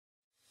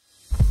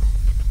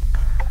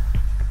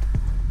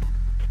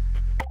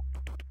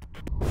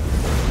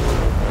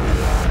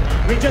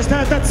We just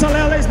heard that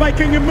Salel is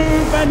making a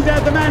move, and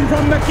the man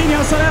from Kenya,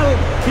 Salel,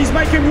 he's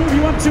making a move. He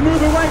wants to move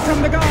away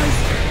from the guys.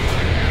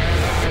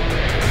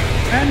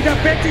 And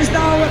Bett is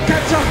now a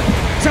catch-up.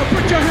 So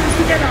put your hands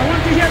together. I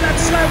want to hear that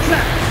slow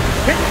clap.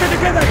 Get them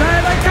together.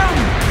 There they come.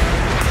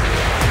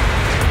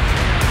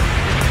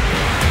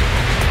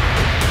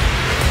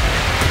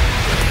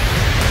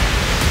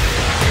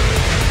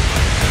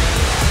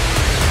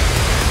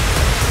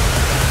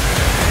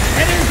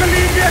 It is the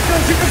lead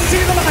vehicles. You can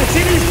see the lights.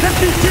 It is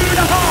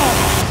 52.5.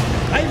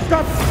 They've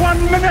got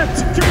 1 minute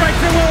to break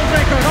the world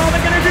record. Are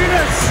they going to do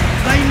this?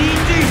 They need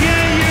to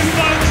hear you,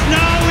 folks.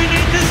 Now we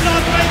need to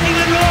start making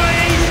a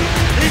noise.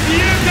 If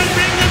you can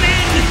bring them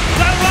in,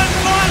 they run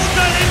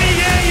faster. Let me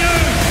hear you.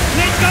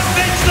 Let's go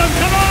fetch them.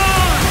 Come on.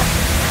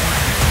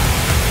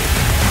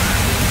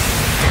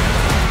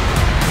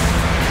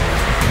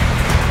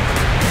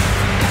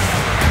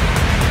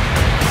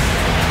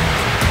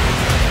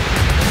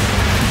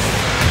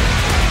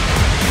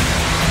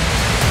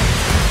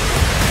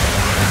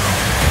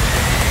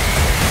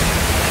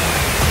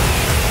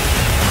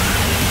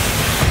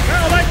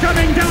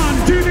 Coming down,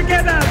 two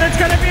together. There's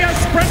going to be a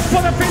sprint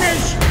for the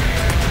finish.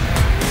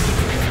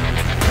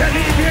 The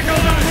lead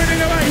vehicles are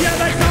moving away. Here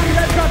they come.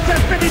 They've got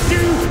 53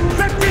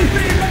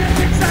 minutes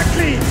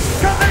exactly.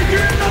 Can they do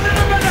it in a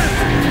little minute?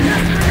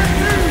 Yes, we can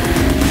do.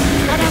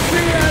 Come on,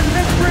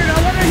 Bryn. I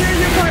want to hear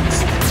you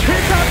folks.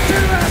 We've got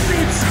two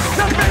athletes,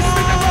 the best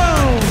in the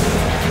world.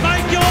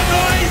 Make your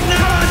noise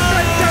now. Come on,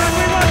 straight down.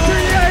 We want to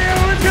hear you.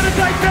 Who's going to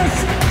take this?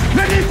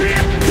 The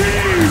team.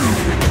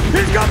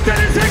 He's got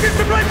 30 seconds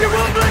to break the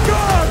world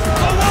record!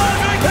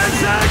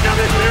 That's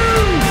number 2!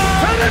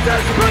 And it's a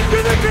sprint to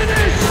the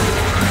finish!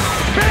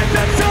 Bett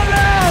and Salel!